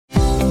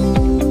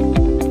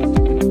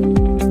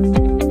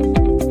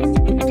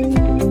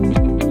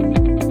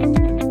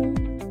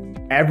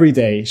every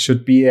day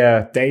should be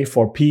a day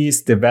for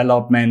peace,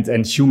 development,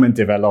 and human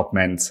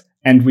development.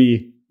 And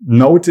we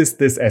notice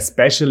this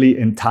especially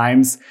in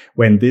times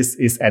when this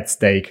is at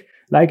stake,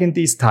 like in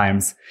these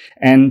times.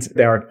 And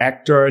there are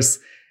actors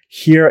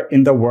here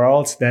in the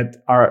world that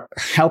are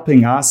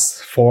helping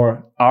us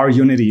for our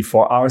unity,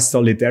 for our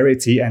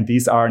solidarity. And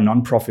these are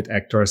nonprofit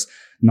actors,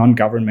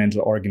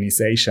 non-governmental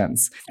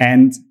organizations.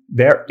 And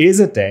there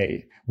is a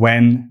day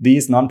when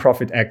these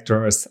nonprofit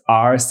actors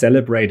are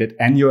celebrated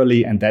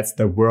annually, and that's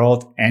the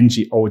World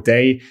NGO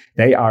Day.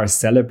 They are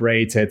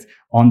celebrated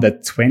on the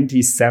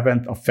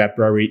 27th of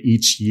February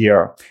each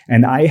year.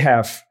 And I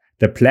have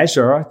the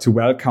pleasure to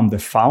welcome the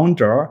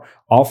founder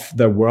of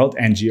the World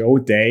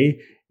NGO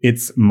Day.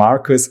 It's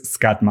Markus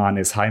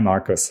Skatmanis. Hi,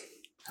 Markus.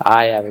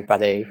 Hi,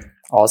 everybody.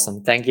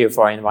 Awesome. Thank you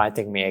for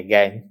inviting me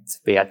again to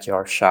be at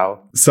your show.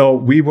 So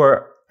we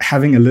were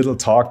having a little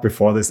talk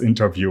before this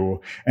interview,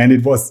 and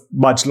it was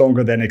much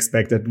longer than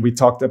expected. We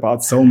talked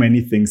about so many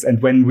things. And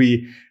when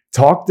we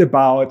talked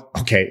about,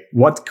 okay,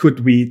 what could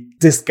we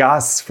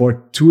discuss for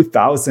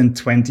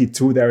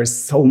 2022? There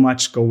is so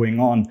much going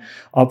on.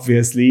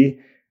 Obviously,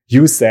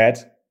 you said,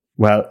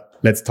 well,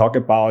 let's talk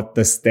about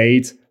the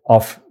state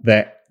of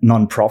the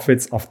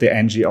nonprofits, of the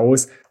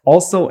NGOs.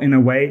 Also, in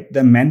a way,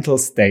 the mental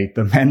state,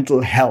 the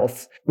mental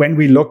health. When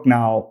we look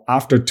now,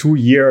 after 2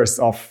 years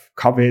of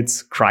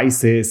COVID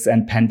crisis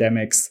and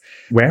pandemics,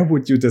 where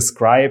would you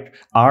describe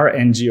our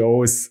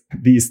NGOs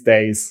these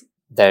days?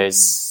 There's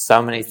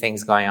so many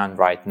things going on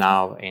right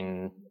now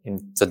in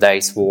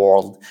today's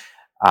world,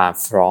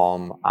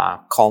 from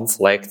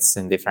conflicts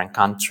in different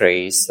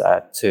countries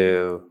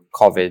to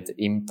COVID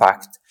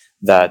impact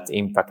that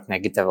impact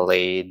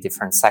negatively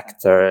different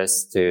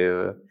sectors,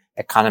 to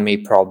economy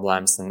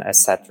problems, and et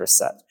cetera, et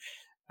cetera.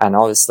 And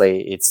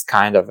obviously, it's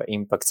kind of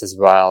impacts as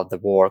well the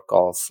work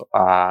of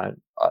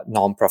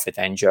non-profit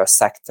NGO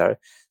sector.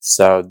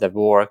 So the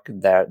work,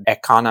 their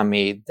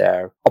economy,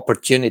 their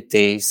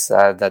opportunities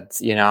that,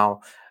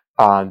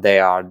 they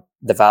are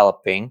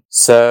developing.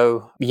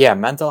 So yeah,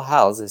 mental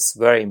health is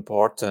very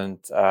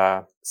important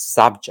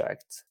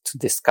subject to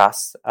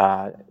discuss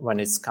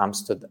when it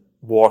comes to the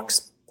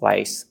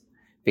workplace,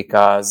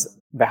 because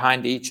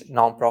behind each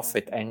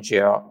non-profit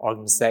NGO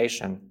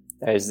organization,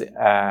 there's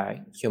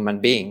human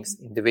beings,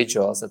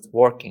 individuals that's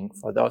working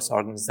for those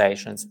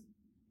organizations,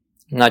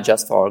 not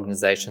just for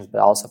organizations, but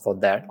also for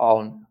their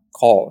own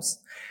cause.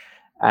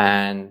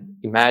 And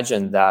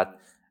imagine that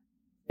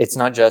it's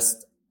not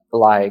just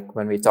like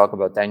when we talk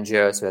about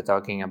NGOs, we're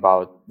talking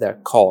about their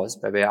cause,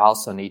 but we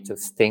also need to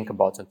think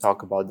about and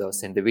talk about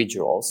those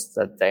individuals,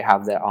 that they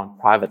have their own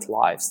private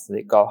lives.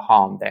 They go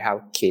home, they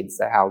have kids,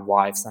 they have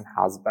wives and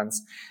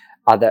husbands,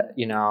 other,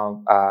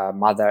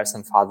 mothers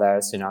and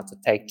fathers, to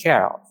take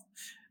care of.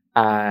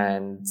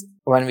 And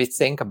when we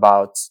think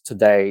about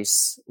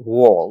today's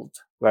world,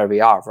 where we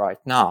are right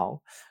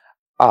now,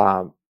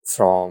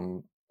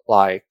 from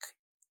like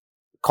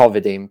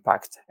COVID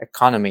impact,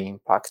 economy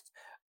impact,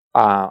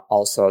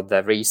 also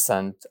the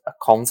recent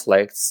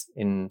conflicts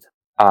in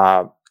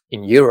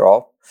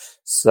Europe,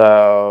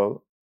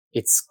 so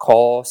it's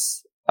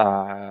caused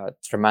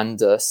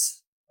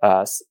tremendous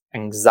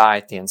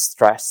anxiety and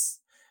stress,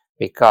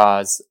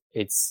 because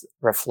it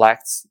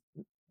reflects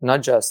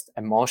not just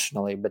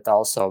emotionally, but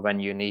also when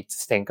you need to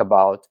think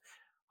about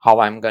how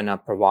I'm going to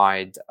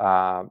provide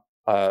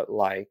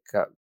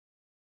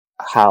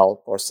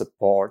help or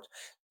support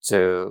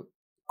to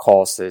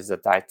causes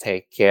that I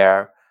take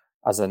care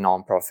as a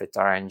nonprofit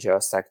or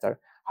NGO sector.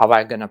 How am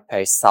I going to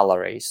pay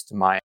salaries to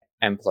my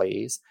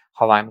employees?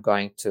 How I'm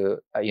going to,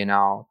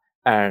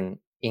 earn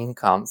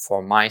income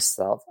for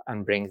myself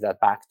and bring that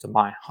back to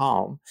my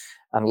home.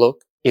 And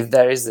look, if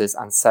there is these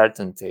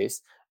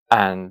uncertainties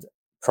and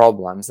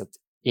problems that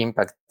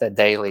impact the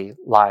daily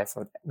life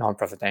of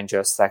nonprofit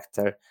NGO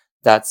sector,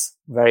 that's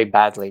very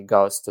badly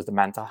goes to the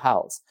mental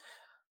health.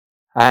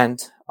 And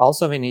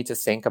also we need to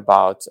think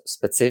about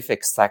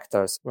specific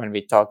sectors when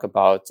we talk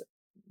about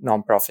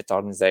nonprofit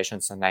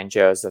organizations and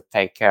NGOs that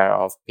take care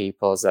of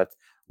people that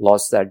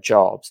lost their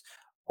jobs,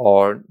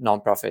 or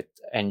nonprofit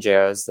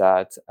NGOs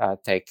that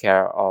take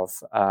care of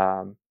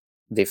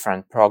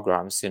different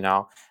programs,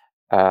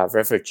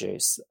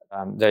 refugees.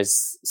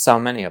 There's so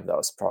many of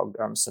those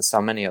programs and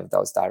so many of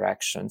those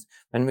directions.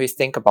 When we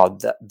think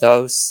about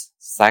those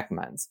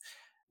segments,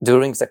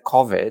 during the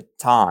COVID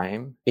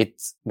time, it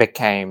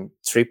became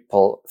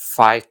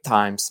 5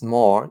 times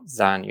more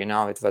than,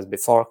 it was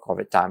before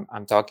COVID time.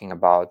 I'm talking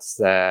about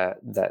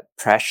the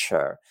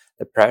pressure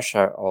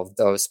of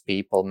those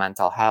people,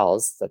 mental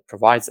health that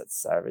provides that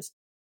service.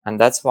 And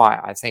that's why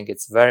I think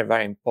it's very,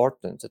 very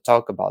important to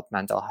talk about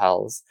mental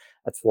health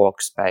at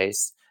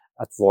workspace,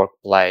 at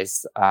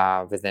workplace,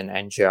 within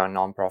NGO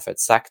nonprofit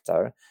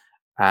sector.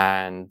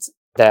 And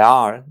there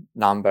are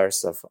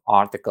numbers of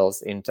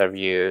articles,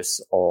 interviews,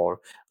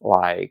 or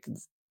like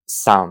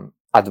some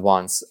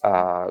advanced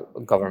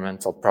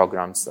governmental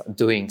programs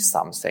doing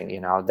something.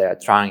 They're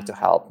trying to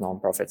help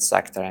nonprofit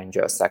sector,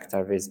 NGO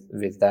sector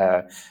with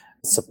the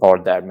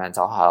support their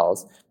mental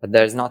health, but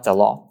there's not a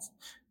lot.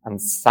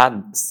 And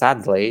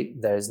sadly,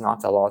 there is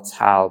not a lot of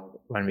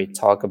help when we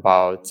talk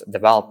about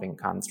developing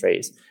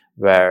countries,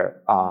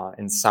 where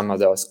in some of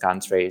those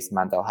countries,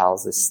 mental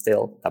health is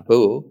still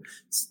taboo.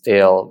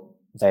 Still,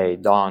 they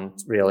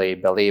don't really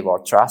believe or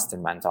trust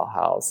in mental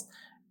health.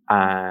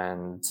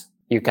 And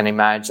you can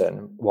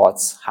imagine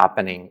what's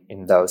happening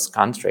in those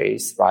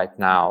countries right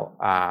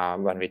now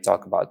when we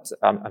talk about,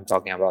 I'm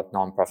talking about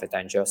non-profit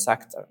NGO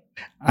sector.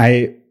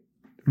 I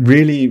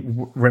really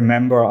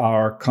remember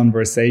our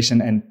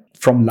conversation and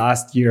from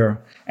last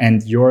year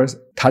and your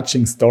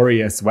touching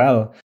story as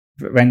well.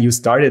 When you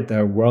started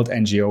the World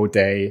NGO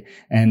Day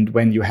and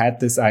when you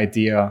had this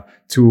idea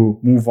to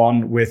move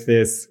on with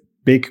this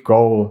big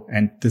goal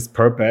and this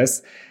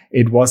purpose,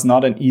 it was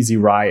not an easy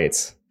ride.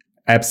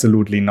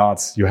 Absolutely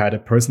not. You had a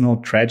personal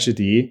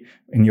tragedy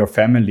in your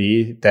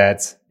family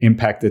that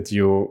impacted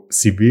you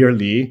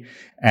severely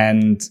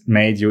and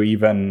made you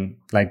even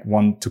like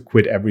want to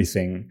quit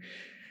everything.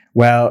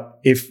 Well,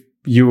 if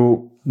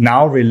you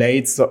now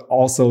relate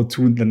also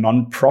to the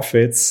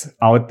non-profits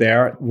out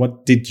there,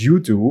 what did you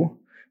do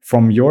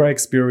from your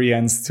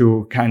experience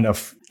to kind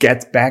of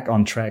get back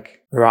on track?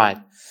 Right.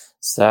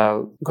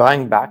 So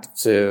going back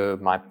to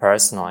my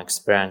personal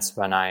experience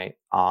when I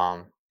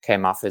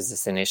came up with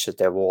this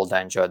initiative, World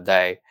NGO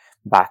Day,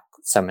 back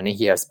so many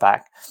years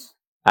back.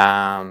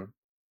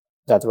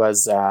 That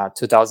was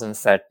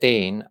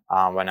 2013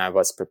 when I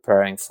was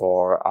preparing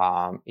for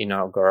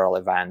inaugural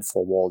event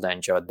for World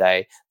NGO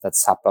Day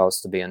that's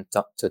supposed to be in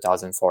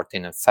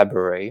 2014 in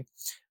February.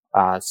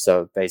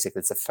 So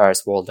basically, it's the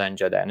first World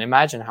NGO Day. And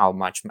imagine how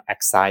much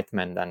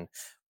excitement and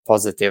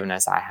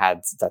positiveness I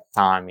had that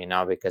time,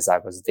 because I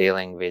was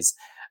dealing with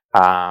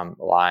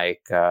not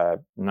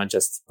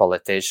just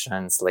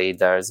politicians,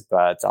 leaders,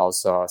 but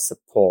also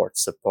support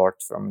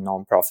from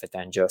non-profit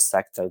NGO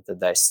sector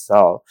that they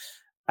saw.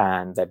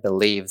 And they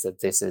believe that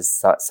this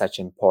is such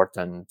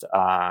important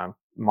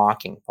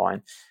marking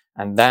point.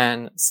 And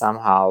then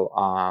somehow,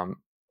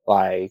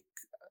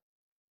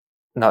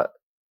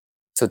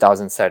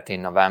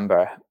 2013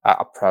 November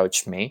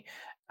approached me,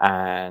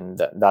 and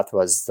that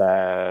was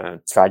the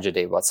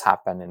tragedy what's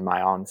happened in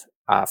my own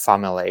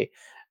family.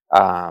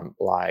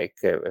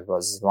 It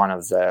was one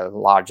of the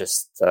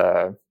largest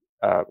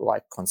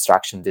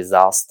construction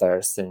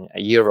disasters in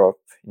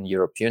Europe, in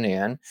Europe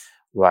Union,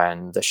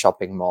 when the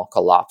shopping mall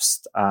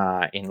collapsed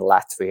in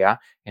Latvia,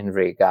 in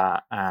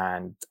Riga.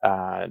 And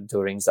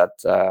during that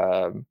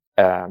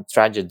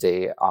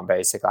tragedy,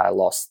 basically I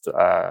lost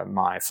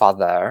my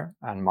father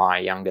and my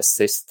youngest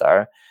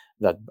sister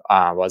that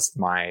was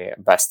my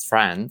best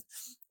friend.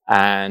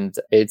 And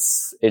it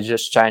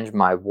just changed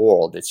my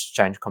world. It's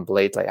changed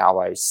completely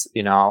how I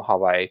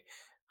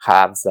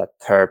have that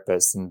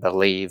purpose and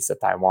beliefs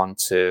that I want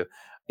to,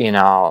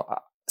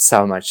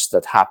 so much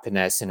that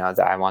happiness, that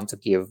I want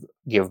to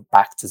give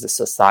back to the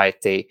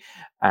society,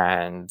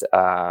 and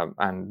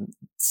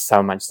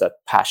so much that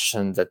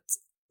passion that,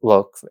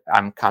 look,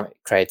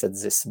 created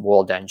this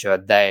World NGO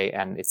Day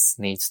and it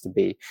needs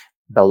to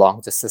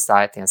belong to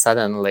society. And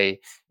suddenly,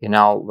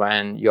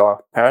 when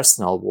your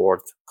personal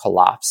world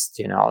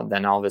collapsed,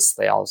 then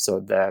obviously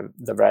also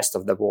the rest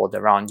of the world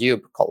around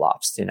you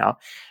collapsed,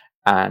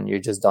 and you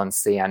just don't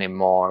see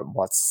anymore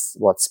what's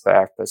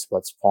purpose,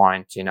 what's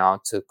point,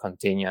 to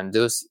continue and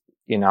do,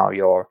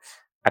 your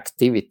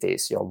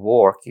activities, your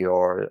work,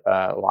 your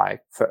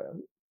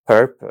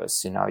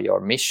purpose, your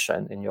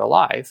mission in your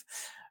life.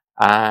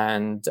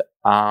 And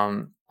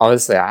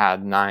obviously I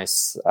had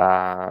nice,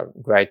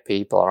 great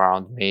people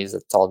around me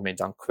that told me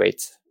don't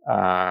quit,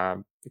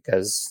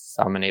 because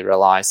so many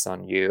relies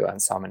on you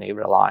and so many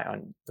rely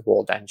on the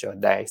World NGO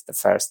Day, the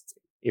first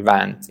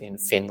event in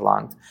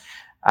Finland.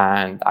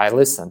 And I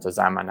listened to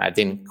them and I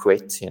didn't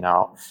quit,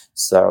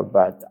 So,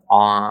 but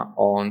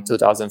on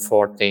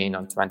 2014,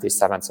 on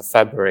 27th of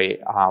February,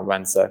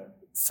 when the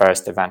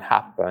first event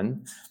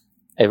happened,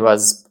 it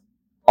was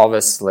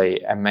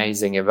obviously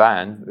amazing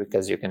event,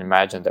 because you can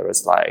imagine there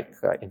was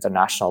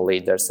international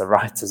leaders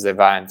arrived to the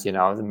event,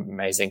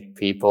 amazing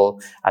people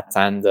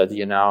attended,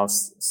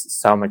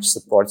 so much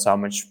support, so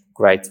much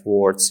great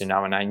words, and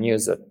I knew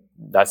that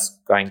that's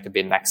going to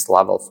be next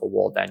level for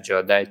World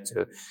NGO Day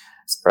to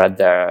spread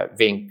their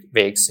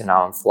wings,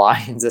 and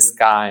fly in the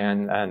sky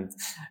and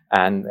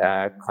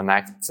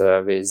connect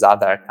with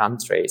other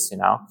countries,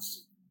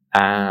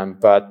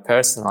 But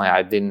personally,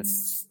 I didn't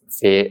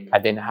feel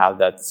any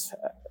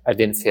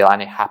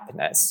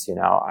happiness,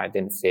 I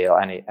didn't feel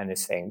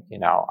anything,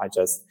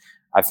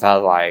 I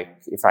felt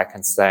like, if I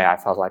can say, I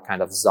felt like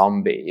kind of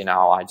zombie,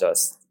 I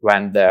just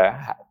went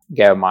there,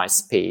 gave my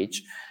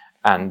speech,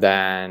 and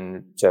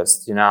then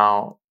just,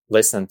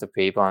 listened to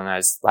people. And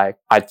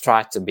I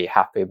tried to be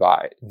happy, but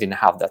I didn't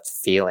have that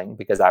feeling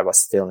because I was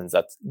still in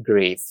that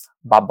grief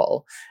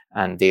bubble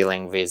and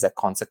dealing with the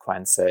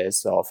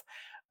consequences of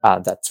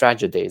that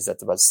tragedies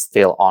that was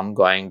still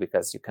ongoing,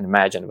 because you can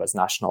imagine it was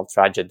national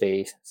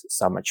tragedy,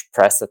 so much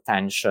press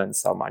attention,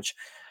 so much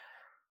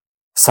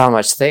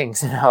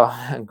things,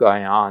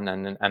 going on.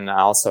 And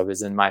also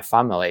within my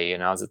family,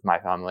 that my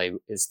family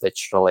is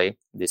literally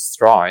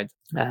destroyed.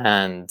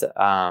 And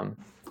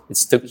it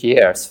took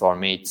years for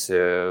me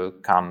to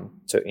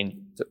come to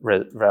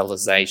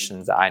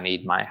realization that I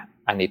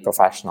need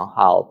professional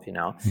help,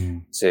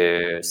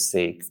 to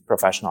seek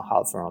professional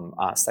help from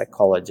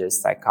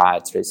psychologists,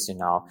 psychiatrists,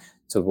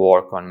 to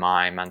work on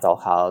my mental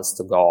health,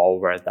 to go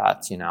over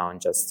that,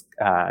 and just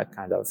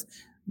kind of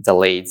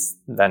delete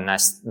the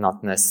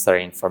not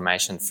necessary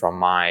information from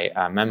my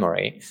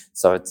memory.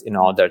 So it's in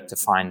order to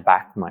find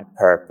back my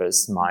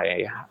purpose,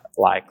 my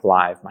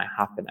life, my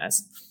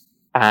happiness.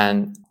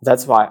 And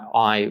that's why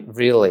I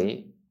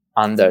really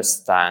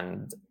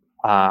understand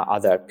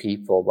other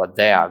people, what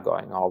they are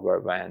going over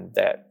when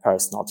their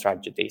personal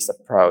tragedies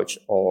approach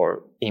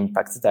or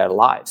impact their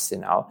lives,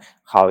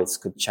 how it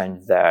could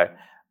change their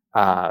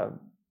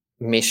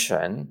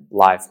mission,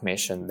 life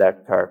mission, their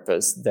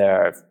purpose,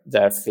 their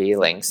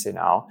feelings,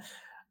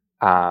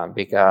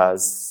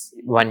 because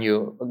when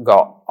you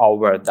go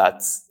over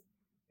that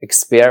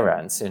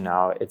experience,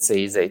 it's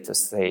easy to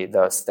see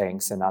those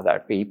things in other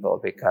people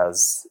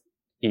because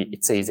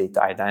it's easy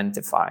to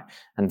identify.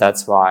 And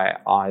that's why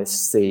I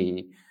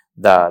see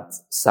that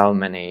so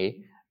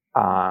many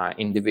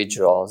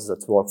individuals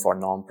that work for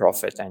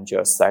non-profit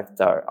NGO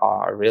sector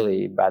are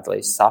really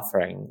badly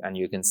suffering. And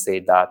you can see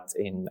that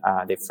in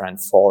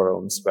different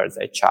forums where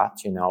they chat,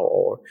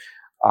 or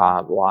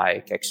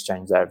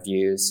exchange their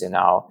views,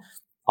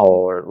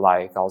 or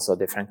also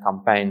different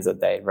campaigns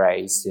that they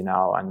raise, and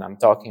I'm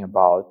talking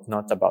about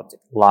not about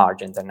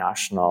large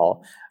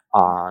international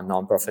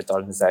non-profit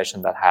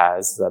organization that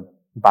has the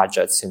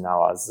budgets,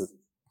 as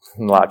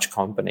large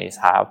companies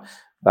have.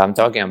 But I'm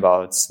talking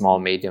about small,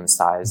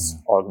 medium-sized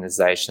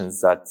organizations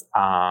that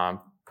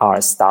are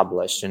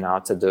established,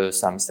 to do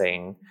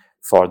something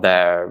for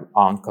their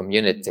own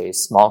communities,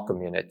 small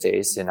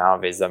communities,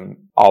 with an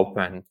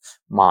open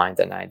mind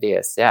and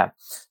ideas. Yeah.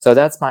 So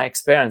that's my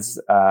experience.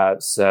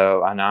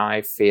 And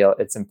I feel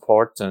it's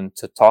important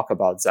to talk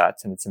about that,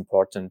 and it's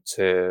important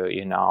to,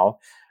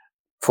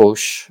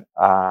 push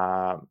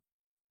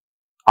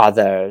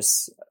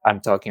others. I'm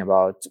talking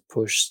about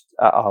push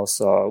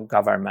also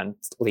government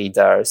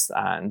leaders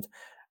and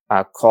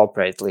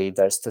corporate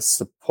leaders to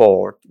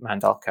support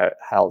mental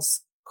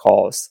health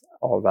cause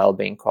or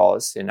well-being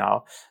cause,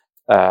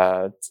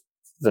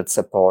 that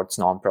supports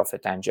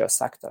non-profit NGO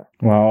sector.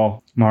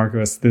 Wow,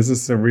 Marcus, this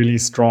is a really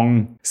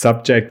strong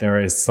subject. There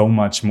is so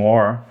much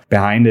more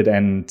behind it.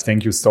 And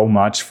thank you so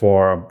much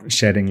for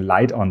shedding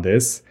light on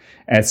this,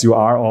 as you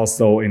are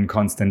also in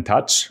constant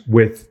touch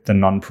with the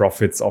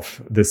non-profits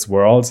of this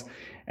world.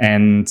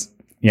 And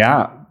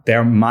yeah,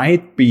 there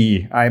might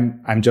be,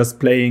 I'm just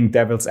playing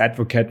devil's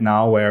advocate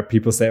now, where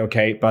people say,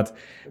 okay, but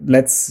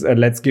let's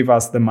give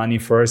us the money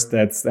first,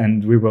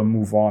 and we will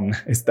move on.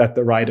 Is that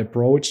the right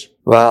approach?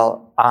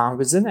 Well,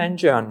 within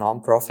NGO and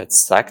non-profit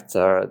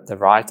sector, the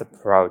right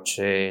approach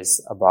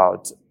is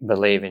about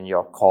believe in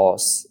your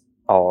cause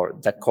or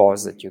the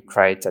cause that you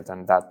created,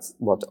 and that's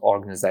what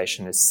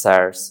organization it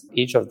serves.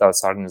 Each of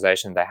those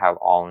organizations, they have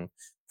own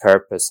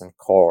purpose and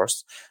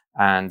cause.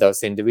 And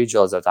those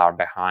individuals that are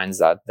behind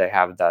that, they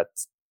have that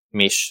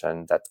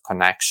mission, that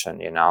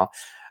connection,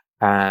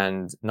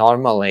 and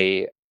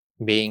normally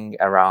being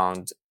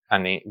around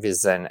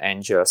within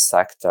NGO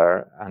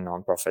sector and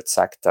non-profit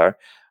sector,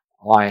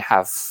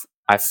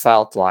 I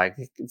felt like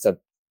the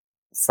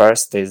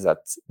first is that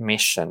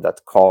mission,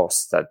 that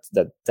cause,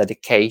 that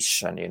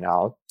dedication,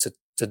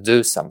 to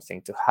do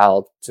something, to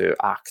help, to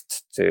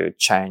act, to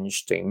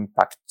change, to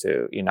impact,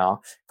 to,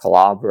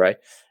 collaborate.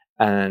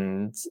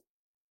 And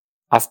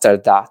after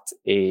that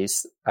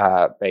is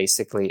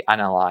basically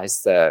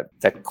analyze the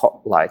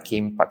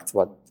impact,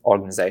 what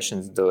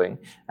organizations doing.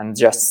 And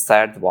just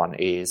third one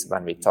is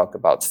when we talk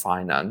about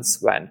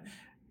finance,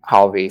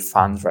 how we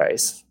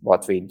fundraise,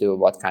 what we do,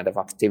 what kind of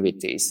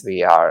activities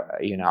we are,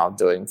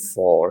 doing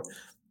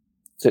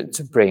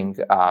to bring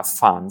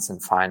funds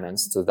and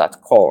finance to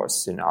that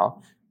cause,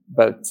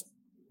 But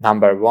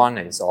number one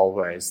is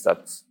always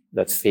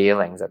that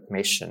feeling, that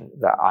mission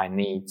that I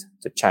need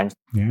to change.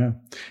 Yeah.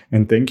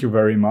 And thank you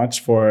very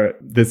much for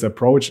this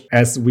approach.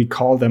 As we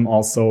call them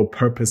also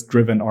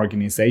purpose-driven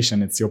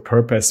organization, it's your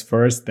purpose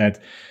first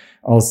that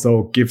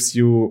also gives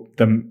you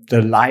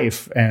the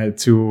life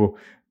to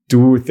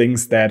do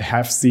things that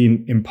have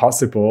seemed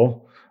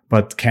impossible,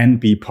 but can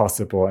be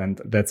possible. And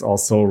let's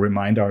also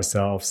remind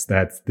ourselves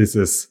that this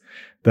is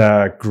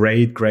the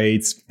great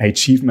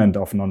achievement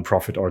of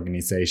nonprofit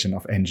organization,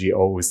 of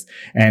NGOs.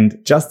 And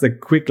just a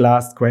quick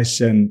last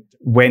question.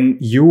 When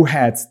you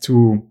had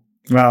to,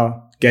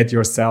 get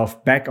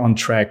yourself back on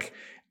track,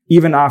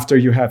 even after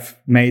you have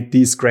made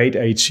these great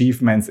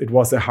achievements, it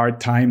was a hard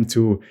time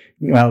to,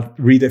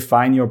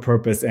 redefine your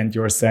purpose and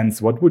your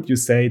sense. What would you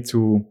say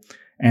to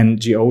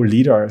NGO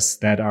leaders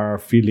that are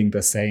feeling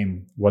the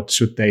same? What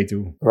should they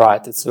do?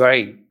 Right. It's a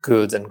very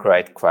good and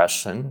great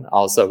question.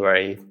 Also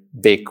very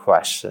big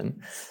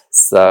question.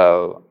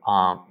 So,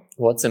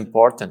 what's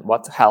important,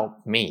 what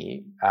helped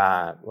me,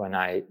 when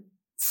I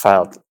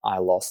felt I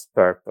lost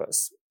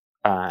purpose,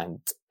 and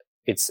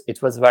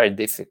it was very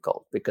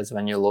difficult because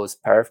when you lose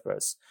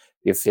purpose,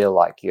 you feel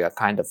like you are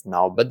kind of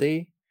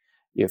nobody.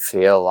 You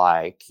feel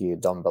like you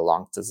don't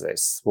belong to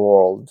this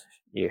world.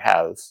 You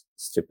have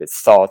stupid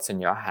thoughts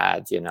in your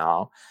head,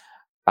 you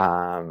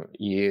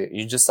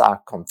just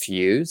are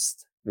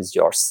confused with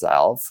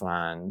yourself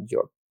and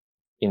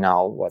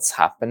what's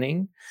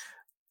happening.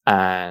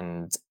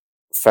 And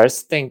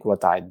first thing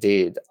what I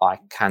did, I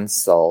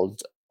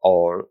canceled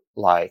or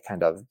like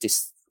kind of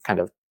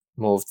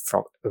moved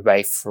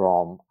away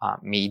from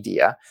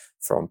media,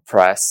 from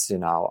press,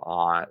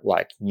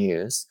 like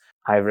news.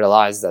 I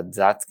realized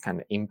that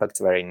can impact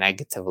very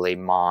negatively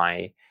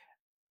my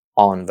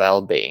own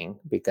well-being,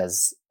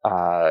 because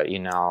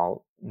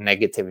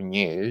negative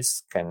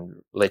news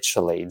can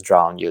literally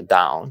drown you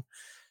down.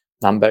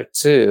 Number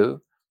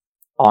two,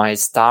 I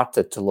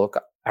started to look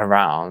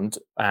around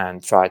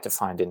and try to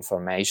find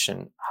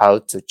information how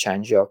to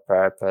change your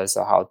purpose,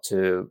 or how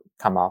to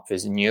come up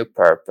with a new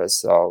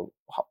purpose, or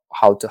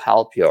how to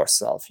help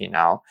yourself,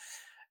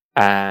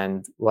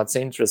 And what's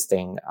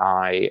interesting,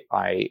 I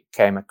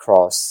came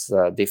across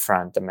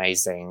different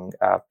amazing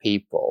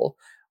people.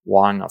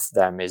 One of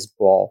them is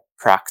Bob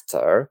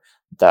Proctor,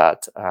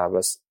 that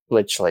was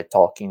literally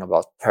talking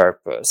about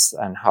purpose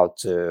and how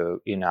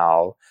to,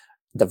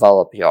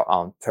 develop your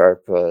own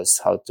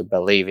purpose, how to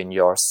believe in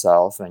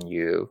yourself when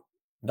you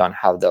don't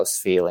have those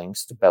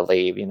feelings to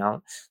believe,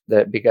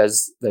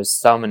 because there's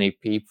so many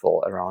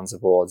people around the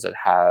world that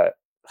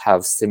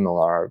have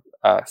similar,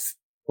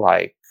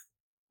 like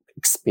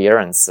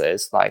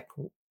experiences like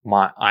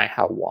I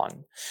have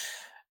one.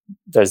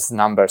 There's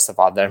numbers of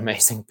other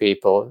amazing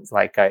people.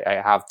 Like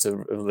I have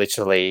to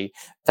literally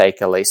take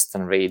a list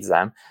and read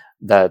them,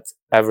 that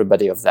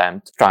everybody of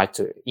them try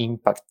to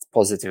impact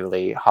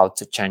positively how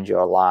to change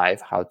your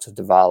life, how to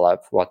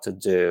develop, what to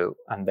do,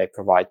 and they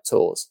provide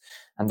tools.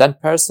 And then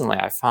personally,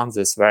 I found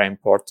this very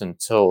important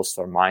tools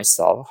for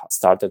myself,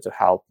 started to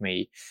help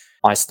me.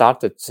 I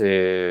started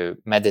to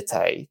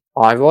meditate.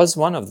 I was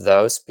one of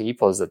those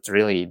people that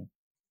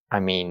I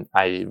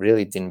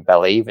really didn't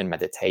believe in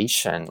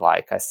meditation.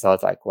 Like I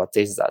thought, like, what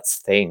is that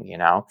thing,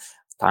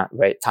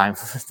 time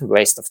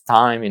waste of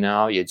time,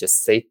 you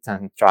just sit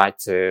and try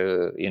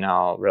to,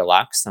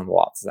 relax, and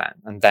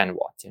then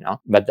what,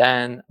 But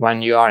then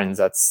when you are in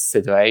that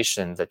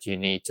situation that you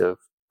need to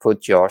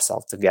put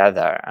yourself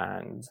together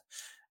and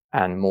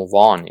move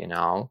on,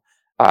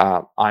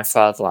 I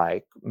felt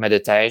like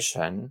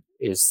meditation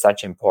is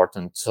such an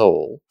important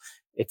tool.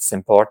 It's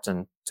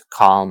important to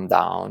calm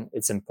down.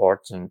 It's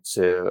important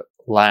to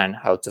learn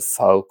how to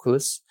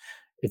focus.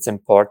 It's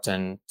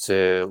important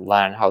to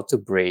learn how to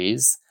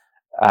breathe.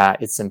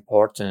 It's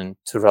important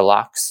to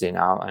relax,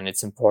 and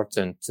it's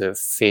important to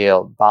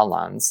feel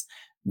balance,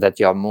 that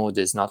your mood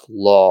is not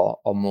low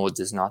or mood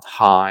is not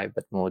high,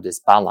 but mood is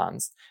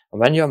balanced.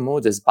 And when your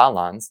mood is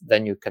balanced,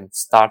 then you can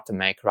start to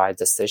make right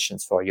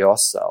decisions for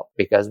yourself.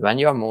 Because when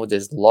your mood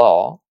is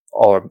low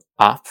or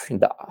up in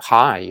the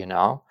high,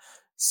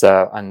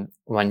 and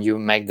when you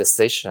make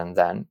decisions,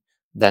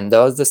 then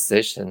those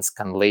decisions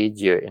can lead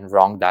you in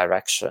wrong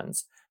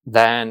directions.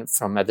 Then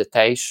from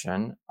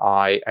meditation,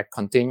 I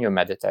continue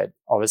meditate.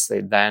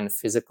 Obviously, then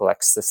physical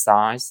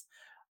exercise,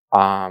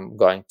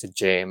 going to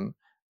gym,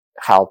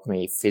 help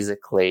me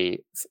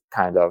physically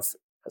kind of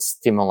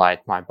stimulate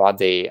my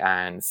body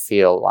and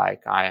feel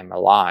like I am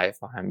alive.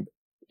 I'm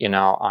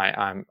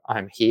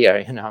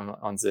here,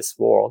 on this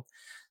world.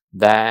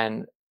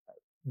 Then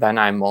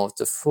I move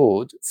to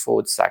food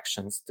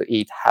sections to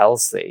eat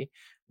healthy,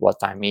 what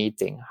I'm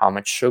eating, how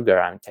much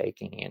sugar I'm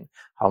taking in,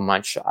 how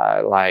much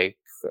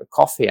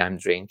coffee I'm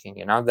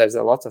drinking. There's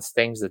a lot of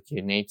things that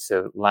you need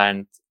to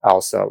learn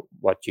also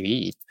what you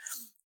eat.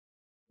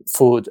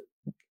 Food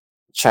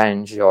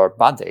change your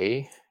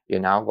body,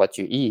 what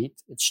you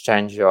eat, it's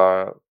change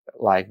your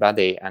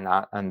body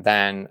and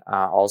then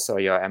also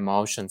your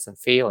emotions and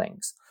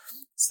feelings.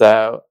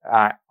 So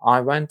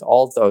I went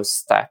all those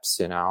steps,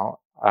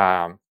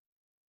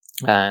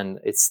 and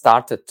it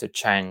started to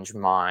change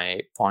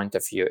my point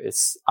of view.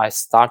 I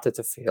started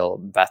to feel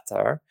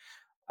better.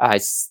 I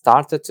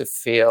started to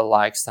feel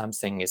like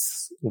something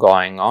is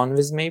going on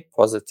with me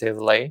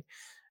positively.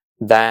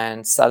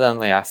 Then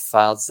suddenly I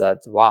felt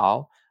that,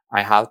 wow,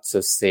 I have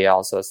to see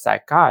also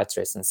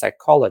psychiatrists and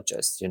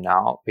psychologists,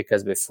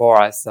 because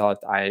before I thought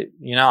I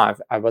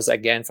was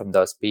again from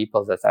those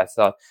people that I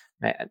thought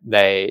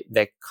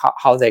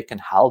how they can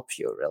help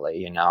you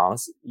really,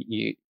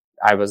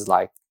 I was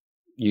like,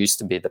 used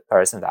to be the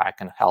person that I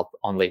can help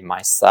only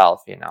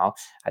myself,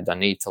 I don't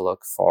need to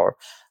look for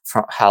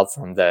help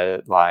from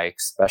the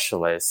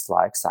specialists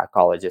like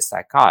psychologists,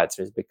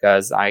 psychiatrists,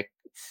 because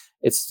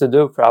it's to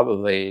do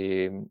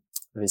probably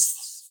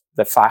with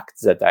the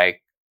fact that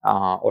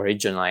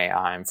originally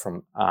I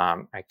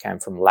came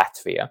from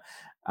Latvia,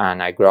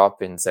 and I grew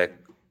up in the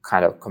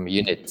kind of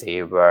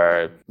community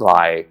where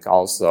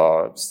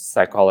also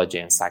psychology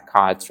and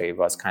psychiatry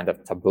was kind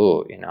of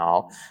taboo,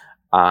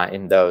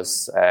 in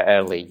those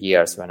early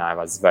years when I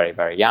was very,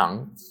 very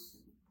young.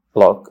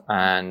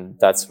 And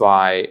that's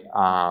why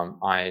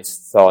I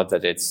thought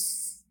that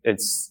it's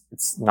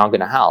not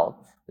going to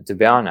help. But to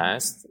be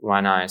honest,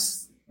 when I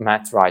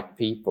met right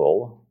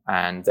people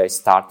and they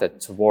started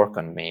to work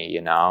on me,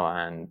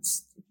 and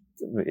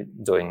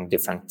doing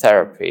different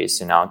therapies,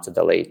 to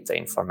delete the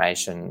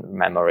information,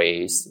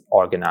 memories,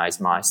 organize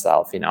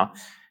myself,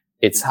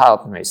 It's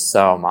helped me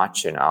so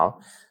much,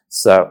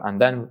 So, and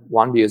then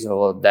one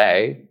beautiful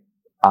day,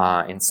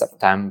 in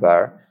September,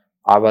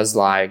 I was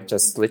like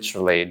just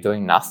literally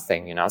doing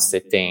nothing,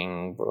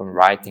 sitting,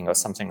 writing or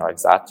something like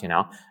that,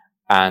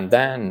 And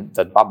then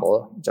that bubble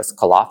just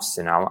collapsed,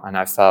 and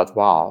I felt,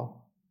 wow,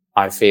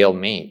 I feel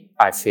me.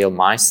 I feel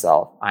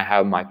myself. I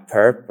have my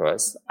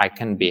purpose. I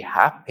can be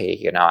happy,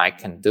 I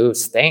can do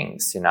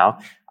things,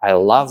 I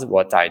loved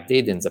what I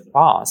did in the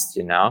past,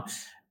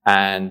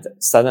 And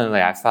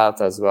suddenly I felt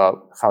as well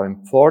how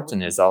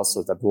important is also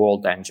the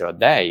World NGO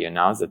Day,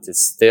 that is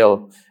still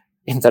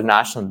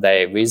International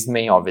Day with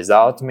me or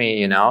without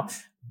me,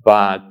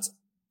 but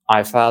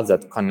I felt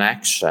that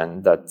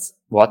connection, that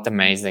what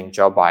amazing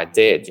job I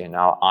did,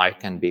 I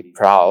can be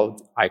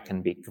proud, I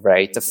can be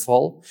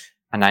grateful,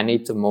 and I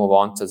need to move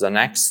on to the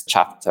next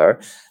chapter.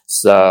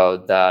 So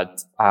that,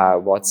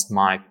 what's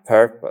my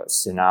purpose,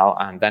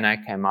 and then I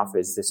came up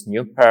with this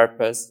new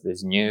purpose,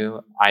 with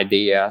new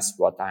ideas,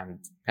 what I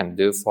can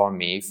do for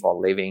me, for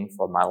living,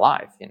 for my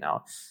life,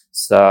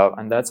 So,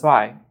 and that's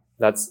why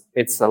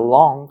it's a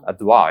long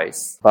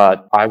advice,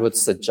 but I would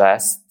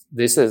suggest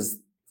this is,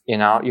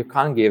 you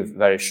can't give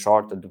very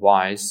short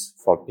advice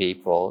for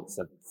people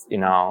that,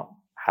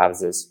 have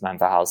these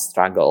mental health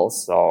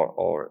struggles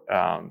or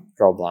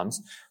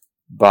problems,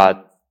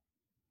 but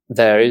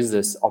there is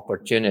this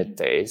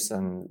opportunities,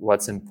 and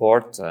what's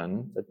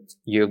important that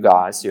you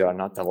are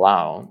not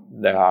alone.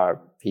 There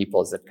are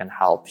people that can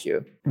help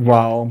you.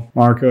 Wow,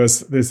 Markus,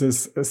 this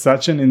is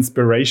such an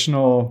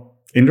inspirational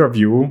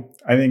interview.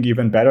 I think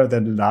even better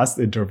than the last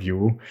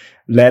interview.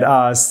 Let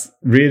us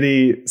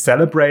really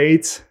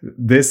celebrate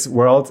this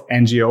World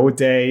NGO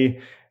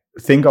Day,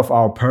 think of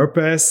our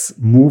purpose,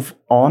 move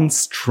on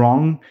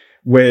strong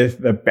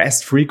with the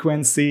best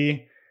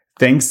frequency.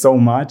 Thanks so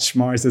much,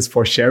 Markus,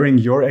 for sharing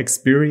your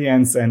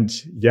experience and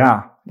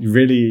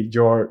really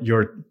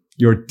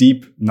your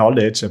deep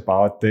knowledge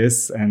about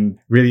this and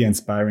really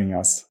inspiring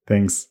us.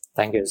 Thanks.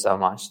 Thank you so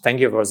much.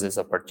 Thank you for this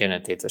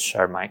opportunity to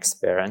share my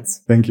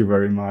experience. Thank you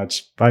very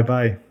much.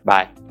 Bye-bye.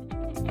 Bye.